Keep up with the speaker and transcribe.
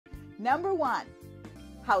Number one,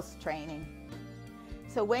 house training.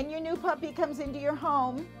 So when your new puppy comes into your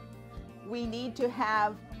home, we need to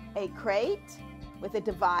have a crate with a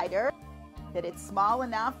divider, that it's small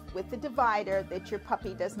enough with the divider that your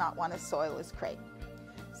puppy does not want to soil his crate.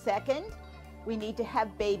 Second, we need to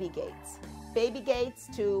have baby gates. Baby gates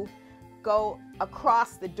to go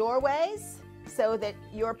across the doorways so that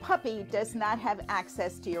your puppy does not have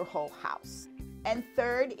access to your whole house. And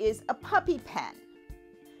third is a puppy pen.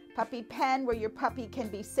 Puppy pen where your puppy can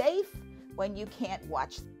be safe when you can't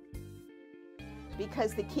watch.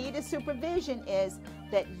 Because the key to supervision is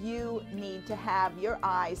that you need to have your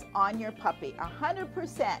eyes on your puppy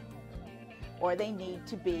 100%, or they need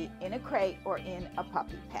to be in a crate or in a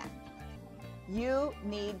puppy pen. You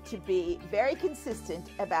need to be very consistent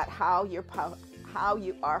about how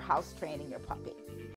you are house training your puppy.